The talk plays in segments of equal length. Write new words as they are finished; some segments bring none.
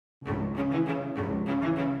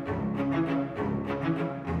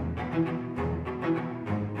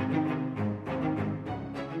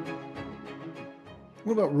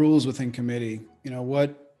What about rules within committee?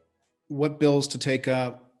 What bills to take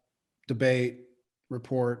up, debate,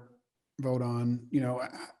 report, vote on?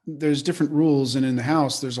 There's different rules, and in the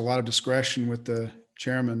House, there's a lot of discretion with the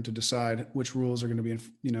chairman to decide which rules are going to be,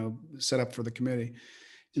 set up for the committee.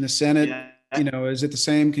 In the Senate, Yeah. is it the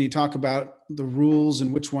same? Can you talk about the rules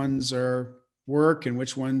and which ones are work and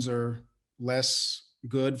which ones are less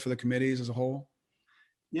good for the committees as a whole?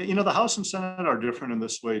 Yeah, the House and Senate are different in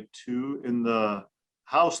this way too. In the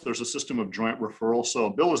House, there's a system of joint referral. So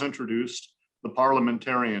a bill is introduced, the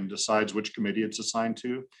parliamentarian decides which committee it's assigned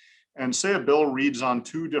to. And say a bill reads on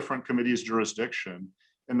two different committees' jurisdiction.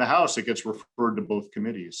 In the House, it gets referred to both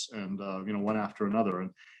committees and, one after another. And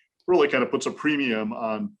really kind of puts a premium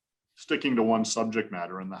on sticking to one subject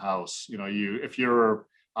matter in the House. If you're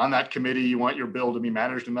on that committee, you want your bill to be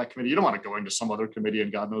managed in that committee. You don't want to go into some other committee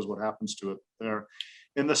and God knows what happens to it there.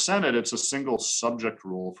 In the Senate, it's a single subject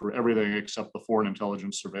rule for everything except the Foreign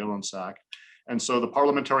Intelligence Surveillance Act. And so the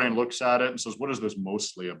parliamentarian looks at it and says, what is this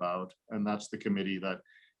mostly about? And that's the committee that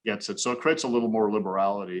gets it. So it creates a little more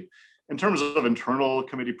liberality. In terms of internal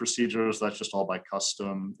committee procedures, that's just all by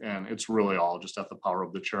custom. And it's really all just at the power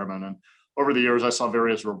of the chairman. And over the years, I saw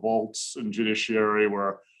various revolts in judiciary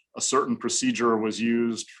where a certain procedure was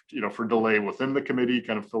used, for delay within the committee,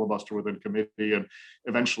 kind of filibuster within committee. And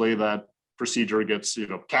eventually that procedure gets,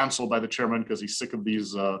 canceled by the chairman because he's sick of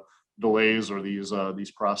these delays or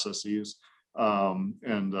these processes. We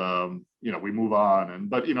move on.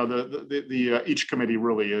 But each committee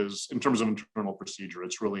really is, in terms of internal procedure,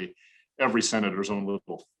 it's really every senator's own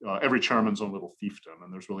little, every chairman's own little fiefdom,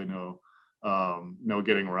 and there's really no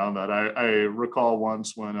getting around that. I recall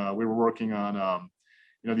once when we were working on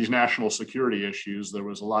these national security issues, there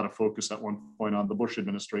was a lot of focus at one point on the Bush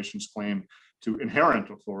administration's claim to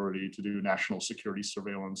inherent authority to do national security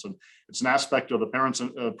surveillance. And it's an aspect of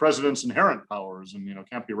the president's inherent powers and,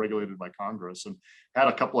 can't be regulated by Congress. And had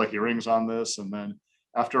a couple of hearings on this. And then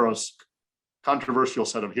after a controversial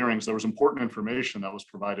set of hearings, there was important information that was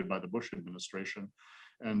provided by the Bush administration.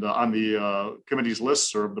 And on the committee's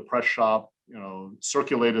listserv, the press shop,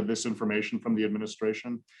 circulated this information from the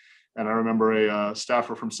administration. And I remember a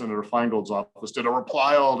staffer from Senator Feingold's office did a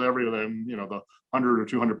reply all to everything, the 100 or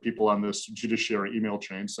 200 people on this judiciary email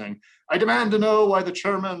chain saying, I demand to know why the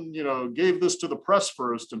chairman, gave this to the press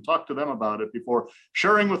first and talked to them about it before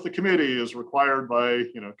sharing with the committee is required by,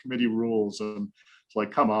 committee rules. And it's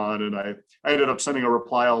like, come on. And I ended up sending a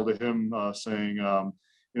reply all to him saying,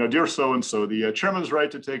 dear so-and-so, the chairman's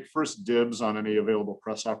right to take first dibs on any available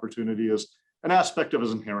press opportunity is an aspect of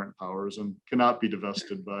his inherent powers and cannot be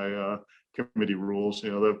divested by committee rules.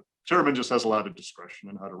 The chairman just has a lot of discretion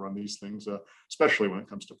in how to run these things, especially when it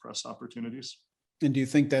comes to press opportunities. And do you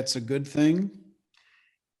think that's a good thing?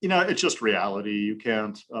 It's just reality. You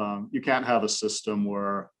can't have a system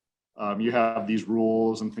where you have these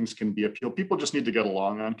rules and things can be appealed. People just need to get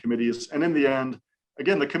along on committees. And in the end,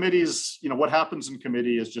 again, the committees, what happens in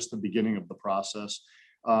committee is just the beginning of the process.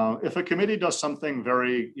 If a committee does something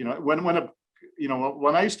very,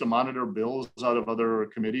 when I used to monitor bills out of other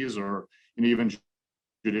committees or even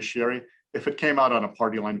judiciary, if it came out on a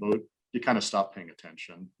party line vote, you kind of stop paying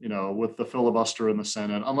attention, with the filibuster in the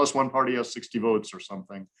Senate, unless one party has 60 votes or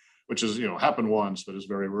something, which is, happened once, but is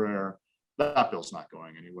very rare. That bill's not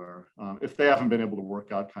going anywhere if they haven't been able to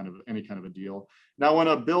work out any kind of a deal. Now, when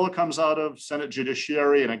a bill comes out of Senate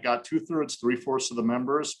Judiciary and it got 2/3, 3/4 of the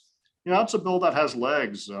members, it's a bill that has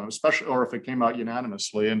legs, especially, or if it came out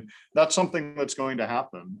unanimously, and that's something that's going to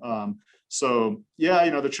happen.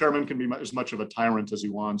 The chairman can be as much of a tyrant as he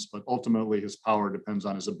wants, but ultimately his power depends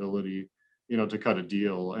on his ability, to cut a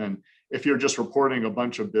deal. And if you're just reporting a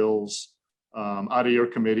bunch of bills out of your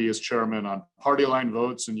committee as chairman on party line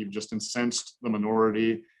votes, and you've just incensed the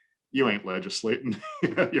minority, you ain't legislating.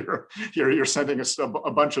 You're sending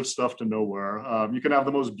a bunch of stuff to nowhere. You can have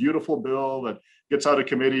the most beautiful bill that gets out of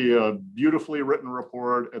committee, a beautifully written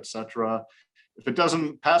report, etc. If it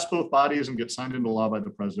doesn't pass both bodies and get signed into law by the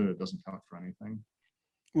president, it doesn't count for anything.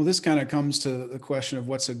 Well, this kind of comes to the question of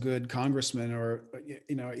what's a good congressman, or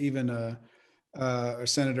even a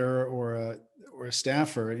senator or a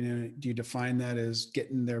staffer. Do you define that as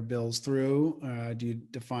getting their bills through? Do you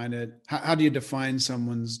define it? How do you define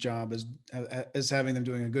someone's job as having them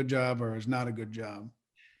doing a good job or as not a good job?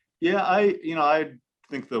 Yeah, I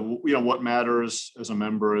think that what matters as a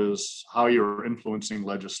member is how you're influencing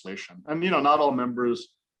legislation, and not all members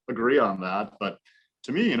agree on that. But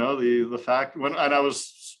to me, the fact and I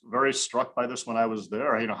was very struck by this when I was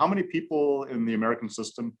there. How many people in the American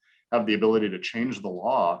system have the ability to change the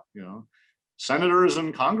law? Senators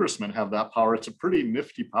and congressmen have that power. It's a pretty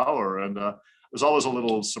nifty power, and was always a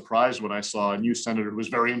little surprised when I saw a new senator who was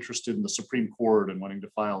very interested in the Supreme Court and wanting to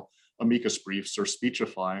file amicus briefs or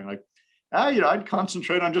speechifying. Like, I'd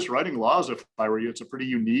concentrate on just writing laws if I were you. It's a pretty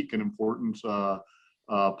unique and important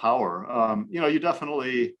power. You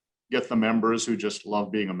definitely get the members who just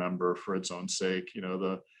love being a member for its own sake.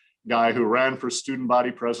 The guy who ran for student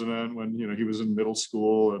body president when he was in middle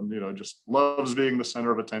school and just loves being the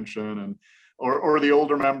center of attention, and or the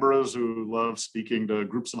older members who love speaking to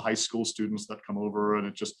groups of high school students that come over. And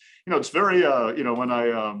it just it's very when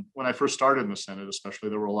I first started in the Senate, especially,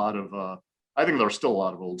 there were a lot of I think there are still a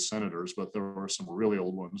lot of old senators, but there were some really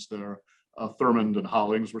old ones there. Thurmond and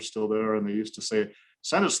Hollings were still there, and they used to say,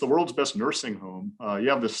 Senate's the world's best nursing home. You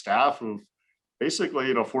have the staff of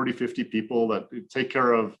basically 40, 50 people that take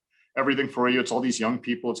care of everything for you. It's all these young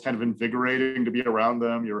people. It's kind of invigorating to be around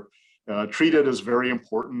them. You're treated as very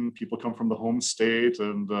important. People come from the home state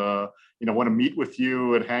and want to meet with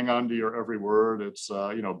you and hang on to your every word. It's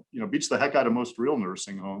beats the heck out of most real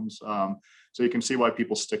nursing homes. So you can see why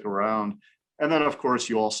people stick around. And then of course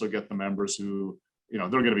you also get the members who they're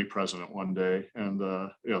going to be president one day, and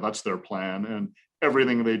that's their plan, and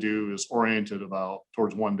everything they do is oriented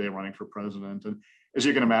towards one day running for president. And as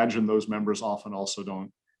you can imagine, those members often also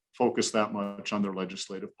don't focus that much on their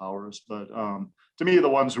legislative powers. But to me, the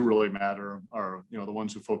ones who really matter are the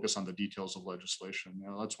ones who focus on the details of legislation.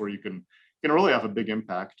 That's where you can really have a big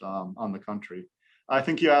impact on the country. I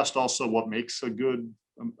think you asked also what makes a good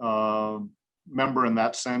member in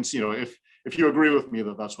that sense. If you agree with me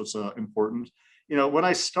that that's what's important. When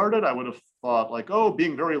I started, I would have thought like,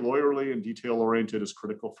 being very lawyerly and detail oriented is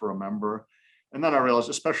critical for a member. And then I realized,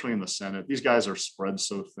 especially in the Senate, these guys are spread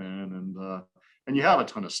so thin, and you have a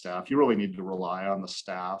ton of staff. You really need to rely on the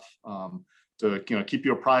staff to keep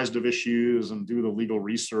you apprised of issues and do the legal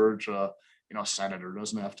research. A senator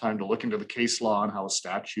doesn't have time to look into the case law and how a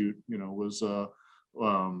statute was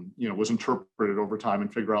interpreted over time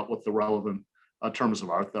and figure out what the relevant terms of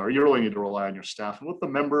art are. You really need to rely on your staff, and what the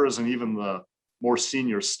members and even the more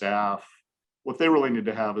senior staff, what they really need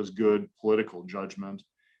to have is good political judgment.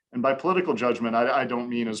 And by political judgment, I don't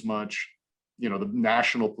mean as much the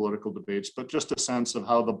national political debates, but just a sense of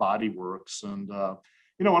how the body works. And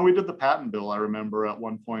when we did the patent bill, I remember at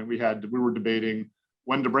one point we were debating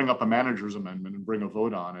when to bring up a manager's amendment and bring a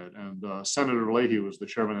vote on it. And Senator Leahy was the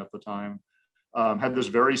chairman at the time, had this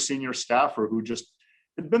very senior staffer who just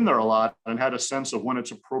had been there a lot and had a sense of when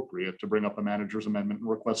it's appropriate to bring up a manager's amendment and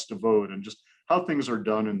request a vote, and just how things are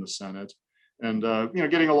done in the Senate. And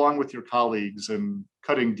getting along with your colleagues and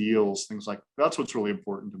cutting deals, things like that's what's really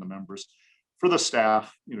important to the members. For the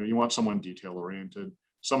staff, you want someone detail oriented,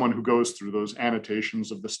 someone who goes through those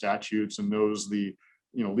annotations of the statutes and knows the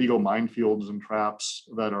legal minefields and traps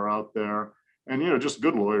that are out there. And just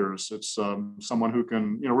good lawyers. It's someone who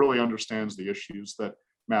can really understands the issues that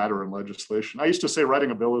matter in legislation. I used to say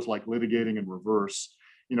writing a bill is like litigating in reverse.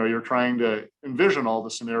 You're trying to envision all the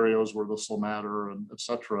scenarios where this will matter, and et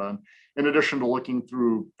cetera. And in addition to looking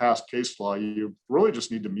through past case law, you really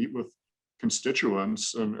just need to meet with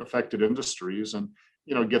constituents and affected industries and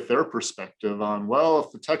get their perspective on, well,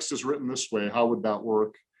 if the text is written this way, how would that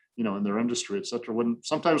work in their industry, et cetera.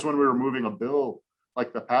 Sometimes when we were moving a bill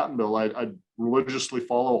like the patent bill, I'd religiously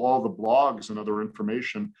follow all the blogs and other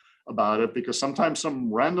information about it, because sometimes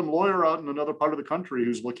some random lawyer out in another part of the country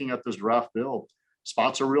who's looking at this draft bill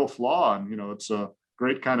spots a real flaw, and it's a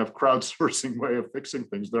great kind of crowdsourcing way of fixing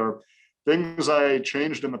things. There are things I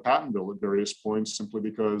changed in the patent bill at various points simply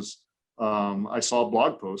because I saw a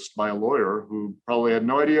blog post by a lawyer who probably had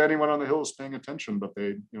no idea anyone on the Hill was paying attention, but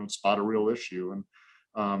they spot a real issue. And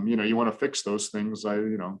you want to fix those things. I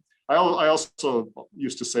also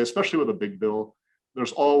used to say, especially with a big bill,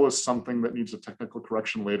 there's always something that needs a technical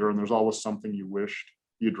correction later, and there's always something you wished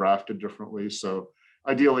you drafted differently. So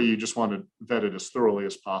ideally, you just want to vet it as thoroughly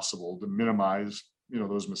as possible to minimize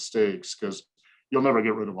those mistakes, because you'll never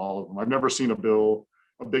get rid of all of them. I've never seen a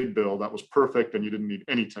big bill that was perfect and you didn't need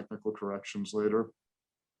any technical corrections later.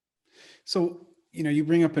 So you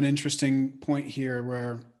bring up an interesting point here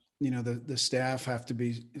where the staff have to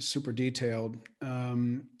be super detailed,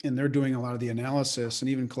 and they're doing a lot of the analysis and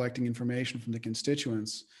even collecting information from the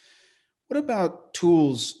constituents. What about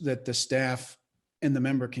tools that the staff and the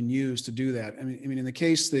member can use to do that? I mean, in the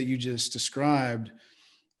case that you just described,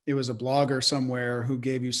 it was a blogger somewhere who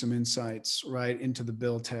gave you some insights right into the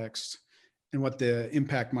bill text and what the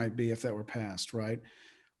impact might be if that were passed, right?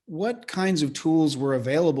 What kinds of tools were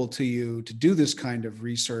available to you to do this kind of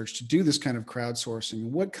research, to do this kind of crowdsourcing?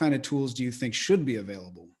 What kind of tools do you think should be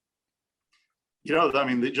available?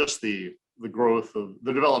 Just the growth of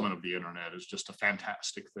the development of the internet is just a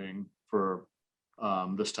fantastic thing for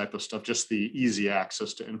this type of stuff, just the easy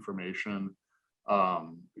access to information.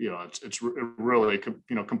 It really,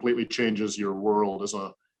 completely changes your world as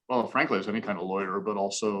frankly, as any kind of lawyer, but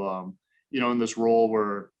also, in this role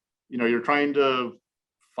where, you're trying to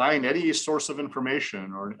find any source of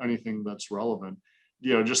information or anything that's relevant.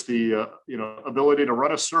 Just the, ability to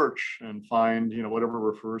run a search and find, whatever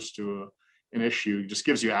refers to an issue just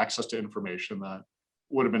gives you access to information that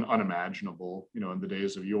would have been unimaginable, in the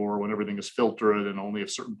days of yore, when everything is filtered and only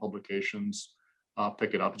if certain publications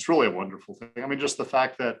pick it up. It's really a wonderful thing. I mean, just the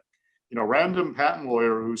fact that, random patent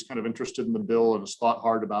lawyer who's kind of interested in the bill and has thought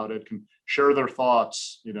hard about it can share their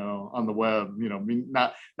thoughts, on the web,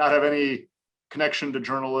 not have any connection to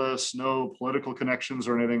journalists, no political connections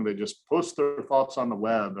or anything. They just post their thoughts on the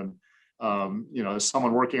web. And, as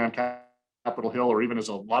someone working on Capitol Hill, or even as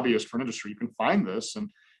a lobbyist for an industry, you can find this and,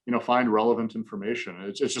 find relevant information.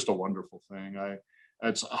 It's just a wonderful thing.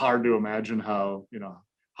 It's hard to imagine how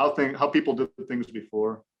people did things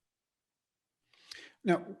before.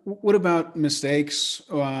 Now, what about mistakes,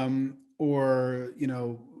 or,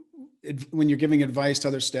 when you're giving advice to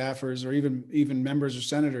other staffers or even members or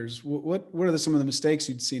senators? What are some of the mistakes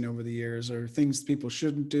you'd seen over the years, or things people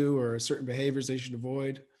shouldn't do, or certain behaviors they should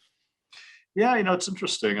avoid? Yeah, it's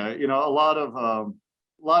interesting. A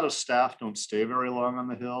lot of staff don't stay very long on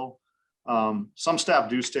the Hill. Some staff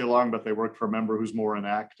do stay long, but they work for a member who's more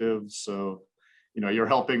inactive. So, you're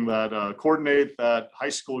helping that coordinate that high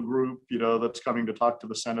school group, that's coming to talk to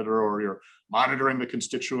the senator, or you're monitoring the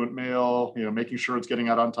constituent mail, making sure it's getting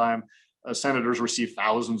out on time. Senators receive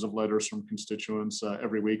thousands of letters from constituents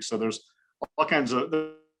every week. So there's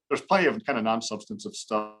plenty of kind of non-substantive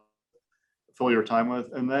stuff to fill your time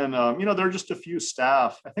with. And then, there are just a few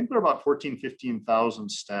staff. I think there are about 15,000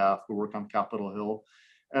 staff who work on Capitol Hill.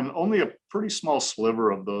 And only a pretty small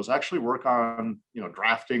sliver of those actually work on,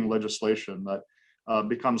 drafting legislation that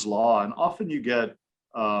becomes law. And often you get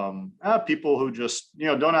people who just,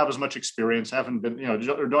 don't have as much experience, haven't been,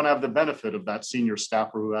 or don't have the benefit of that senior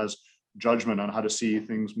staffer who has judgment on how to see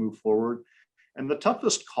things move forward. And the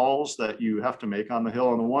toughest calls that you have to make on the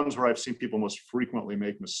Hill, and the ones where I've seen people most frequently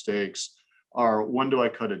make mistakes, are, when do I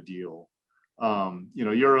cut a deal?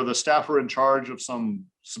 You're the staffer in charge of some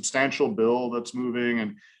substantial bill that's moving,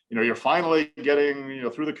 and you're finally getting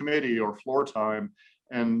through the committee or floor time,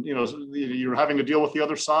 and you're having to deal with the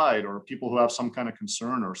other side or people who have some kind of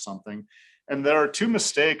concern or something. And there are two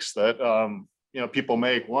mistakes that people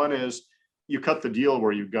make. One is you cut the deal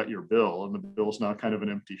where you've got your bill, and the bill's now kind of an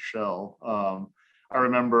empty shell. I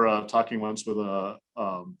remember talking once with a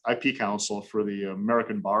IP counsel for the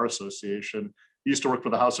American Bar Association. He used to work for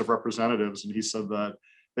the House of Representatives, and he said that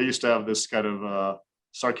they used to have this kind of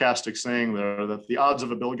sarcastic saying there, that the odds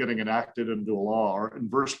of a bill getting enacted into a law are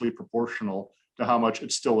inversely proportional to how much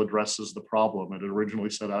it still addresses the problem it originally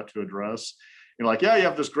set out to address. You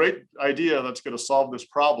have this great idea that's going to solve this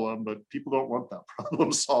problem, but people don't want that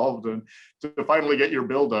problem solved. And to finally get your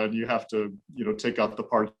bill done, you have to, take out the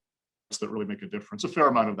parts that really make a difference. A fair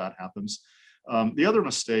amount of that happens. The other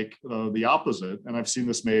mistake, the opposite, and I've seen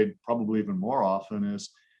this made probably even more often, is,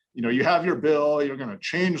 you have your bill, you're going to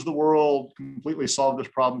change the world, completely solve this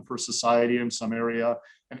problem for society in some area,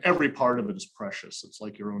 and every part of it is precious. It's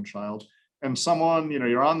like your own child. And someone,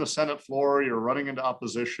 you're on the Senate floor, you're running into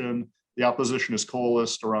opposition. The opposition is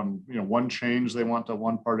coalesced around, one change they want to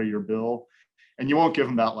one part of your bill, and you won't give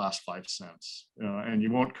them that last 5 cents, and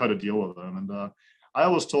you won't cut a deal with them. And I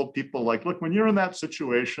always told people, look, when you're in that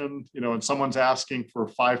situation, and someone's asking for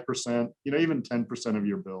 5%, even 10% of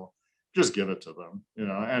your bill, just give it to them,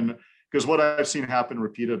 and because what I've seen happen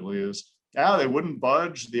repeatedly is, they wouldn't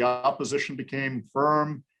budge. The opposition became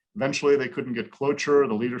firm. Eventually they couldn't get cloture.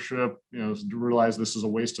 The leadership, realized this is a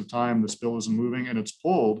waste of time. This bill isn't moving, and it's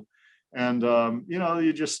pulled. And,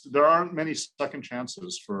 there aren't many second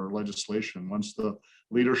chances for legislation. Once the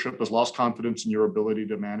leadership has lost confidence in your ability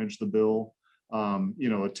to manage the bill,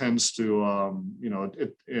 it tends to,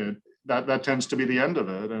 that tends to be the end of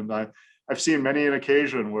it. And I've seen many an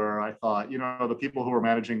occasion where I thought, the people who are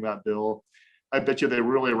managing that bill, I bet you they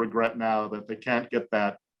really regret now that they can't get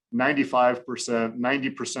that 95%,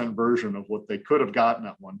 90% version of what they could have gotten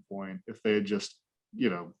at one point if they had just,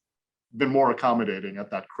 been more accommodating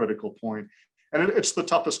at that critical point. And it's the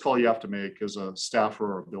toughest call you have to make as a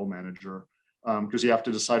staffer or a bill manager, because you have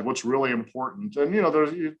to decide what's really important. And,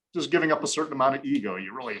 you're just giving up a certain amount of ego.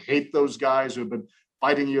 You really hate those guys who have been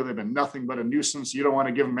fighting you. They've been nothing but a nuisance. You don't want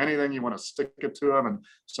to give them anything. You want to stick it to them. And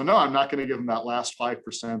so, no, I'm not going to give them that last 5%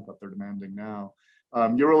 that they're demanding now.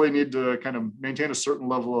 You really need to kind of maintain a certain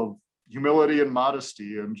level of humility and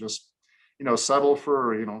modesty, and just, settle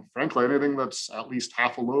for, frankly, anything that's at least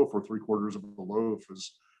half a loaf or 3/4 of a loaf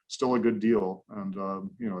is still a good deal, and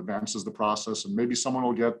advances the process. And maybe someone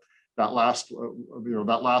will get that last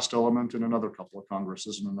element in another couple of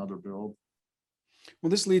Congresses and another bill. Well,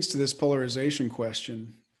 this leads to this polarization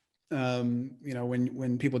question.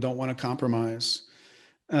 When people don't want to compromise,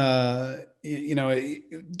 during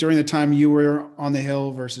the time you were on the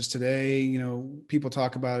Hill versus today, people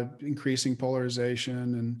talk about increasing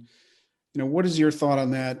polarization, and what is your thought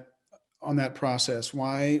on that process?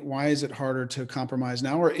 Why is it harder to compromise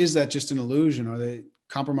now, or is that just an illusion? Are they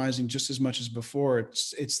compromising just as much as before?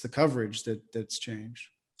 It's the coverage that's changed.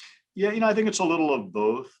 Yeah, I think it's a little of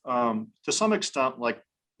both. To some extent,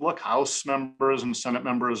 look, House members and Senate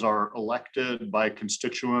members are elected by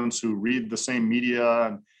constituents who read the same media,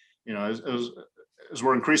 and as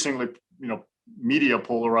we're increasingly media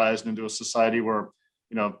polarized into a society where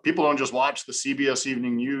people don't just watch the CBS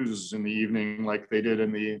Evening News in the evening like they did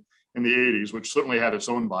in the 80s, which certainly had its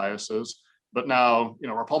own biases. But now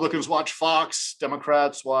Republicans watch Fox,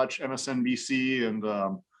 Democrats watch MSNBC and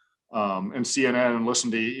CNN, and listen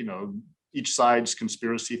to each side's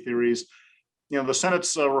conspiracy theories. The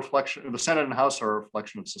Senate's a reflection. The Senate and House are a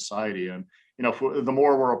reflection of society, and the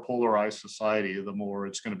more we're a polarized society, the more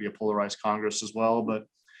it's going to be a polarized Congress as well. But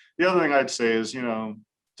the other thing I'd say is,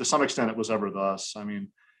 to some extent, it was ever thus. I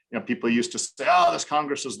mean, people used to say, "Oh, this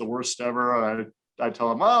Congress is the worst ever." And I tell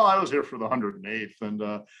them, "Well, I was here for the 108th," and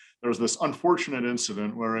there was this unfortunate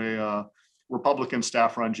incident where a Republican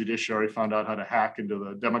staffer on Judiciary found out how to hack into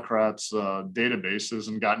the Democrats' databases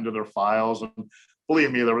and got into their files. And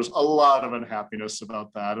believe me, there was a lot of unhappiness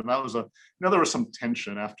about that, and that was there was some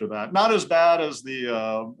tension after that. Not as bad as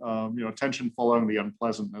the tension following the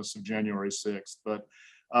unpleasantness of January 6th, but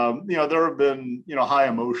there have been high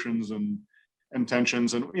emotions and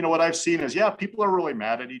tensions. And what I've seen is, people are really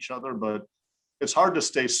mad at each other, but it's hard to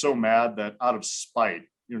stay so mad that out of spite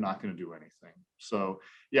you're not going to do anything. So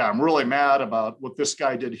I'm really mad about what this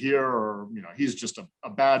guy did here, or he's just a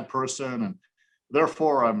bad person, and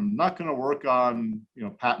therefore I'm not going to work on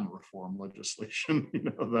patent reform legislation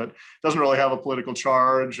that doesn't really have a political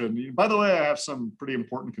charge. And by the way, I have some pretty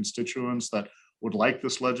important constituents that would like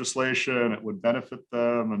this legislation. It would benefit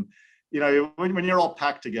them. And when you're all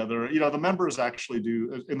packed together, the members actually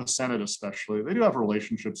do, in the Senate especially, they do have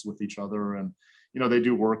relationships with each other, and they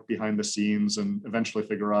do work behind the scenes and eventually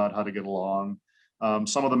figure out how to get along.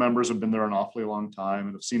 Some of the members have been there an awfully long time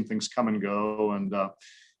and have seen things come and go. And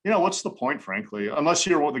what's the point, frankly, unless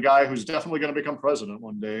you're the guy who's definitely going to become president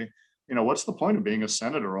one day? What's the point of being a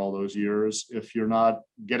senator all those years if you're not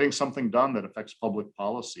getting something done that affects public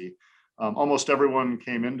policy? Almost everyone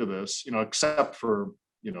came into this, except for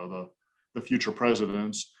the future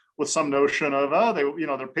presidents, with some notion of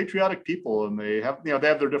they're patriotic people, and they have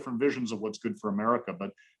their different visions of what's good for America,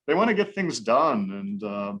 but they want to get things done. And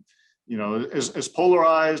as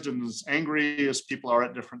polarized and as angry as people are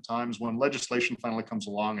at different times, when legislation finally comes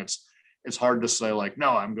along, it's hard to say no,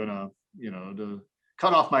 I'm gonna to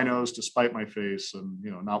cut off my nose to spite my face and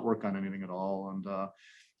not work on anything at all.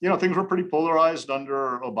 And things were pretty polarized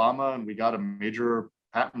under Obama, and we got a major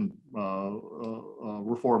patent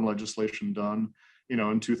reform legislation done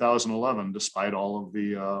in 2011, despite all of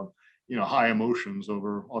the high emotions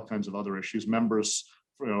over all kinds of other issues. Members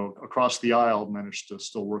across the aisle managed to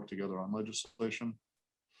still work together on legislation.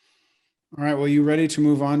 All right. Well, you ready to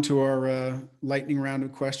move on to our lightning round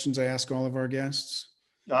of questions I ask all of our guests?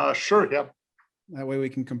 Sure. Yeah. That way we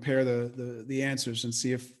can compare the answers and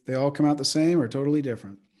see if they all come out the same or totally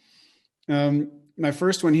different. My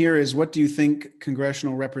first one here is, what do you think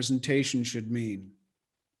congressional representation should mean?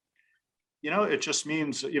 It just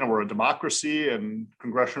means, we're a democracy, and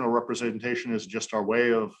congressional representation is just our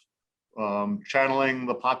way of channeling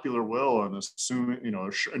the popular will and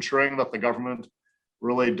ensuring that the government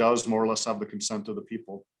really does more or less have the consent of the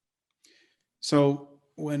people. So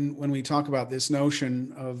when we talk about this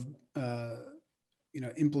notion of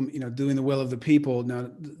doing the will of the people,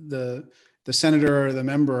 now the senator or the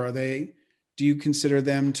member, do you consider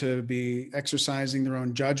them to be exercising their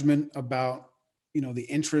own judgment about the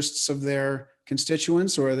interests of their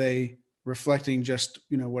constituents, or are they reflecting just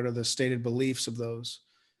what are the stated beliefs of those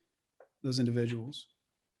individuals?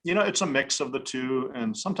 It's a mix of the two,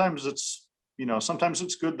 and sometimes it's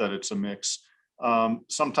good that it's a mix.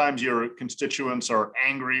 Sometimes your constituents are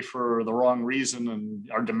angry for the wrong reason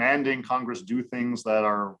and are demanding Congress do things that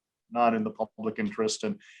are not in the public interest,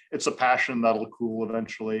 and it's a passion that'll cool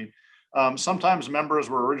eventually. Sometimes members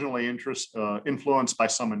were originally influenced by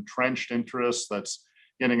some entrenched interest that's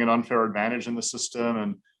getting an unfair advantage in the system,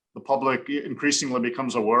 and the public increasingly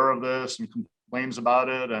becomes aware of this and complains about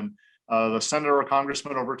it. And the senator or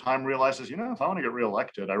congressman over time realizes, you know, if I want to get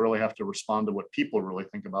reelected, I really have to respond to what people really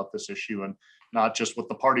think about this issue, and not just what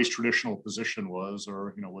the party's traditional position was,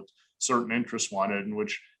 or, you know, what certain interests wanted, in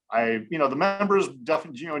which the members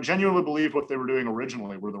definitely, you know, genuinely believed what they were doing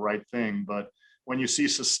originally were the right thing. But when you see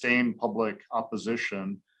sustained public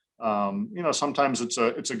opposition, sometimes it's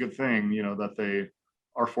a good thing, you know, that they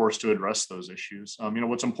are forced to address those issues.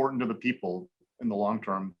 What's important to the people in the long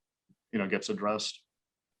term, you know, gets addressed.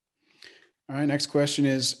 All right, next question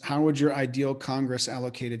is, how would your ideal Congress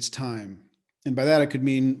allocate its time? And by that, it could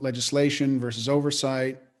mean legislation versus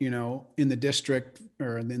oversight, you know, in the district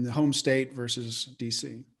or in the home state versus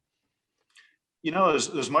DC. You know,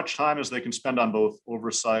 as much time as they can spend on both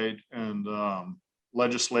oversight and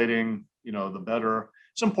legislating, you know, the better.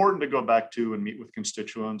 It's important to go back to and meet with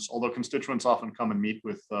constituents, although constituents often come and meet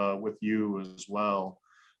with you as well.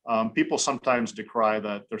 People sometimes decry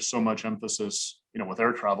that there's so much emphasis, you know, with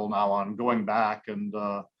air travel now on going back and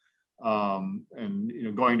you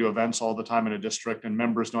know, going to events all the time in a district, and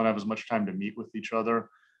members don't have as much time to meet with each other.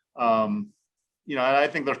 You know, I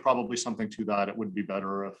think there's probably something to that. It would be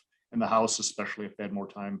better if in the House, especially if they had more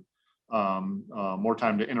time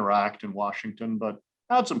to interact in Washington. But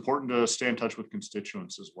now it's important to stay in touch with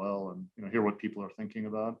constituents as well, and, you know, hear what people are thinking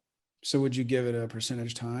about. So would you give it a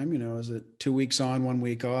percentage time? You know, is it 2 weeks on, 1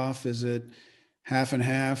 week off? Is it half and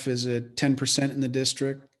half? Is it 10% in the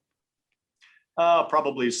district?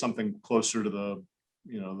 Probably something closer to the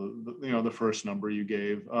first number you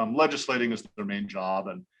gave. Legislating is their main job,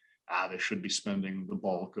 and they should be spending the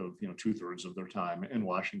bulk of, you know, 2/3 of their time in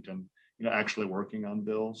Washington, you know, actually working on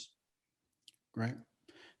bills. Right.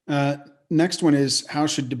 Next one is, how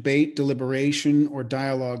should debate, deliberation, or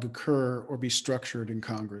dialogue occur or be structured in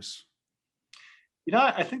Congress? You know,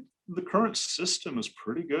 I think the current system is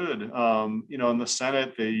pretty good. You know, in the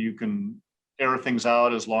Senate, you can air things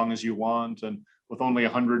out as long as you want, and with only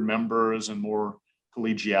 100 members and more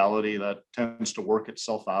collegiality, that tends to work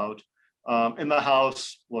itself out. In the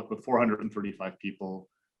House, look, with 435 people,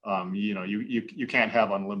 you know, you can't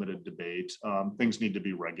have unlimited debate. Things need to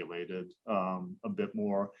be regulated a bit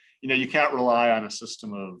more. You know, you can't rely on a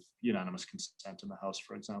system of unanimous consent in the House,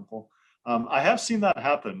 for example. I have seen that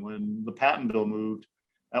happen when the patent bill moved.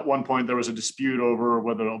 At one point, there was a dispute over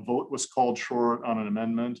whether a vote was called short on an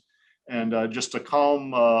amendment, and just to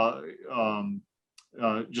calm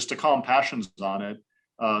passions on it,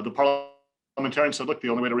 the parliamentarian said, look, the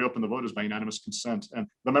only way to reopen the vote is by unanimous consent. And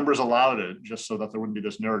the members allowed it just so that there wouldn't be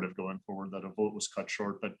this narrative going forward that a vote was cut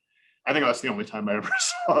short. But I think that's the only time I ever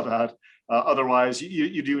saw that. Otherwise,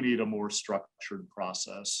 you do need a more structured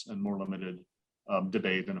process and more limited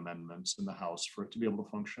debate and amendments in the House for it to be able to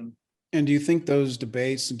function. And do you think those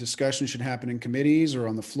debates and discussions should happen in committees or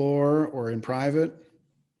on the floor or in private?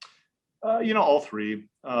 You know, all three.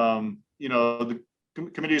 You know, the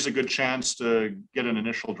committee is a good chance to get an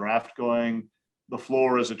initial draft going. The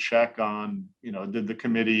floor is a check on, you know, did the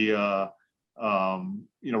committee, you know,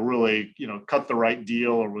 really, you know, cut the right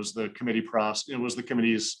deal, or was the committee process, you know, was the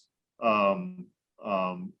committee's,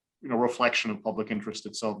 you know, reflection of public interest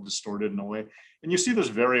itself distorted in a way? And you see this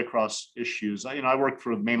vary across issues. You know, I work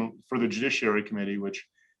for the Judiciary Committee, which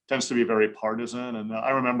tends to be very partisan. And I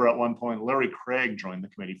remember at one point, Larry Craig joined the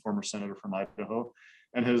committee, former senator from Idaho,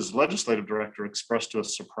 and his legislative director expressed to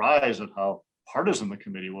us surprise at how partisan the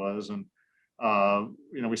committee was. And,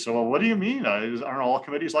 you know, we said, well, what do you mean? Aren't all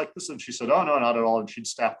committees like this? And she said, oh, no, not at all. And she'd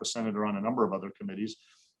staffed the senator on a number of other committees.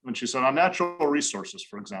 And she said, on natural resources,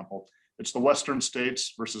 for example, it's the Western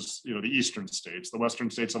states versus, you know, the Eastern states. The Western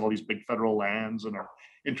states have all these big federal lands and are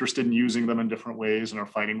interested in using them in different ways and are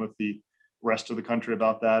fighting with the rest of the country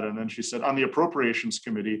about that. And then she said, on the Appropriations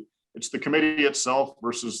Committee, it's the committee itself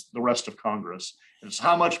versus the rest of Congress. And it's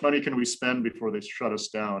how much money can we spend before they shut us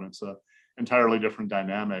down? It's a entirely different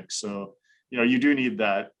dynamic. So, you know, you do need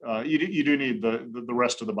that. You do need the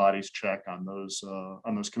rest of the body's check on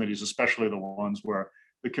those committees, especially the ones where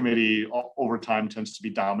the committee over time tends to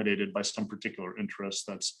be dominated by some particular interest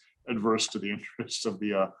that's adverse to the interests of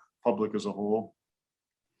the public as a whole.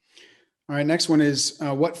 All right, next one is,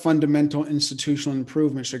 what fundamental institutional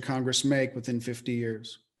improvement should Congress make within 50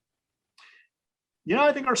 years? You know,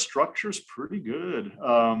 I think our structure is pretty good.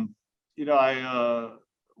 You know,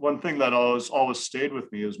 one thing that always stayed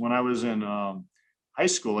with me is when I was in high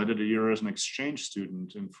school, I did a year as an exchange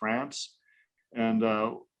student in France. And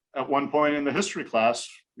at one point in the history class,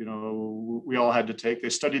 you know, we all had to they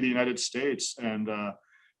studied the United States. And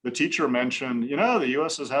the teacher mentioned, you know, the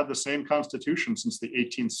U.S. has had the same constitution since the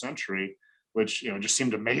 18th century, which, you know, just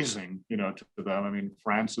seemed amazing, you know, to them. I mean,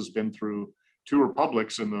 France has been through 2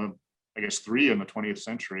 republics in the, I guess, 3 in the 20th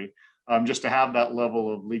century. just to have that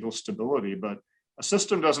level of legal stability. But a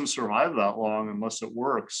system doesn't survive that long unless it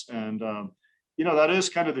works. And, that is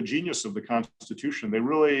kind of the genius of the Constitution. They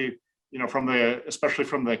really, especially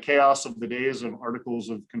from the chaos of the days of Articles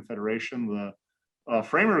of Confederation, the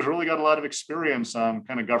framers really got a lot of experience on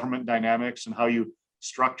kind of government dynamics and how you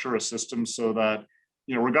structure a system so that,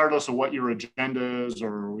 regardless of what your agenda is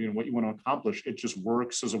or what you want to accomplish, it just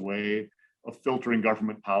works as a way of filtering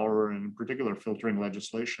government power, and in particular filtering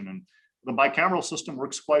legislation. And the bicameral system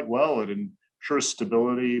works quite well. It ensures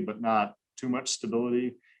stability, but not too much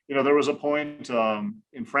stability. There was a point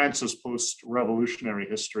in France's post-revolutionary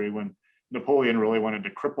history when Napoleon really wanted to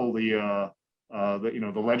cripple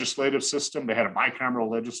the legislative system. They had a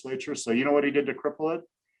bicameral legislature. So you know what he did to cripple it?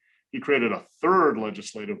 He created a third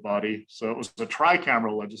legislative body. So it was a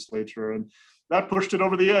tricameral legislature, and that pushed it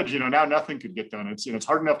over the edge. Now nothing could get done. It's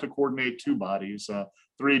hard enough to coordinate two bodies.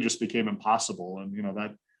 Three just became impossible, and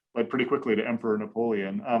that led pretty quickly to Emperor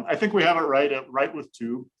Napoleon. I think we have it right with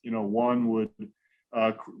two. One would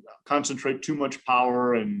concentrate too much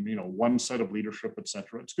power and one set of leadership, et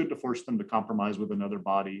cetera. It's good to force them to compromise with another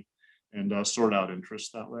body and sort out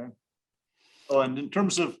interests that way. Oh, and in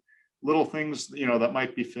terms of little things that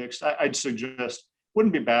might be fixed, I'd suggest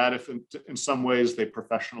wouldn't be bad if in some ways they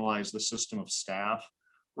professionalize the system of staff.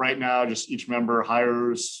 Right now, just each member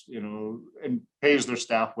hires and pays their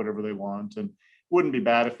staff whatever they want, and it wouldn't be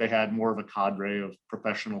bad if they had more of a cadre of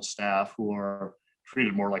professional staff who are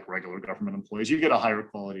treated more like regular government employees. You get a higher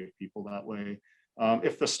quality of people that way.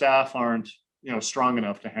 If the staff aren't strong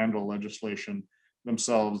enough to handle legislation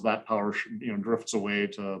themselves, that power drifts away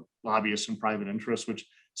to lobbyists and private interests, which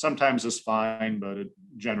sometimes is fine, but it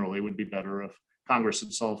generally would be better if Congress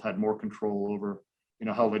itself had more control over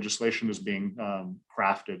how legislation is being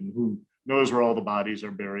crafted and who knows where all the bodies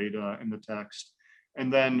are buried in the text.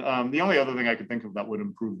 And then the only other thing I could think of that would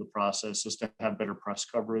improve the process is to have better press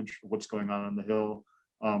coverage of what's going on the Hill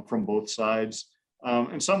from both sides.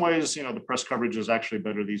 In some ways, the press coverage is actually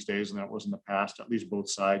better these days than it was in the past. At least both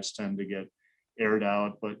sides tend to get aired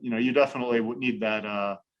out, but you definitely would need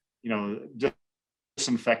that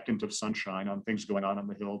disinfectant of sunshine on things going on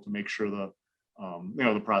the Hill to make sure the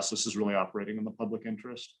process is really operating in the public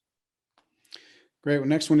interest. Great. Well,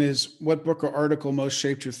 next one is, what book or article most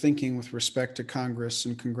shaped your thinking with respect to Congress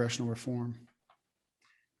and congressional reform?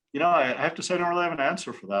 I have to say I don't really have an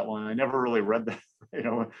answer for that one. I never really read that.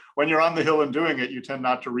 When you're on the Hill and doing it, you tend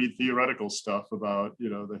not to read theoretical stuff about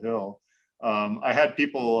the Hill. I had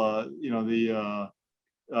people,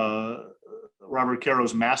 Robert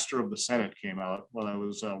Caro's Master of the Senate came out while I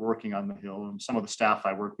was working on the Hill, and some of the staff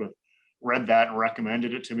I worked with read that and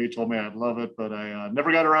recommended it to me, told me I'd love it, but I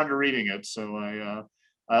never got around to reading it. So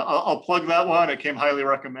I'll plug that one. It came highly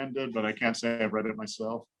recommended, but I can't say I've read it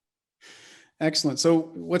myself. Excellent.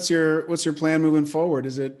 So what's your plan moving forward?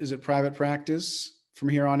 Is it private practice from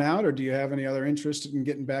here on out, or do you have any other interest in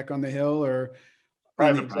getting back on the Hill or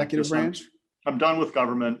in the executive branch? I'm done with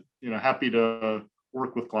government. Happy to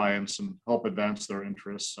work with clients and help advance their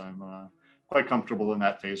interests. I'm quite comfortable in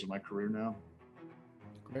that phase of my career now.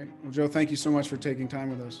 Great. Well, Joe, thank you so much for taking time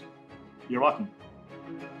with us. You're welcome.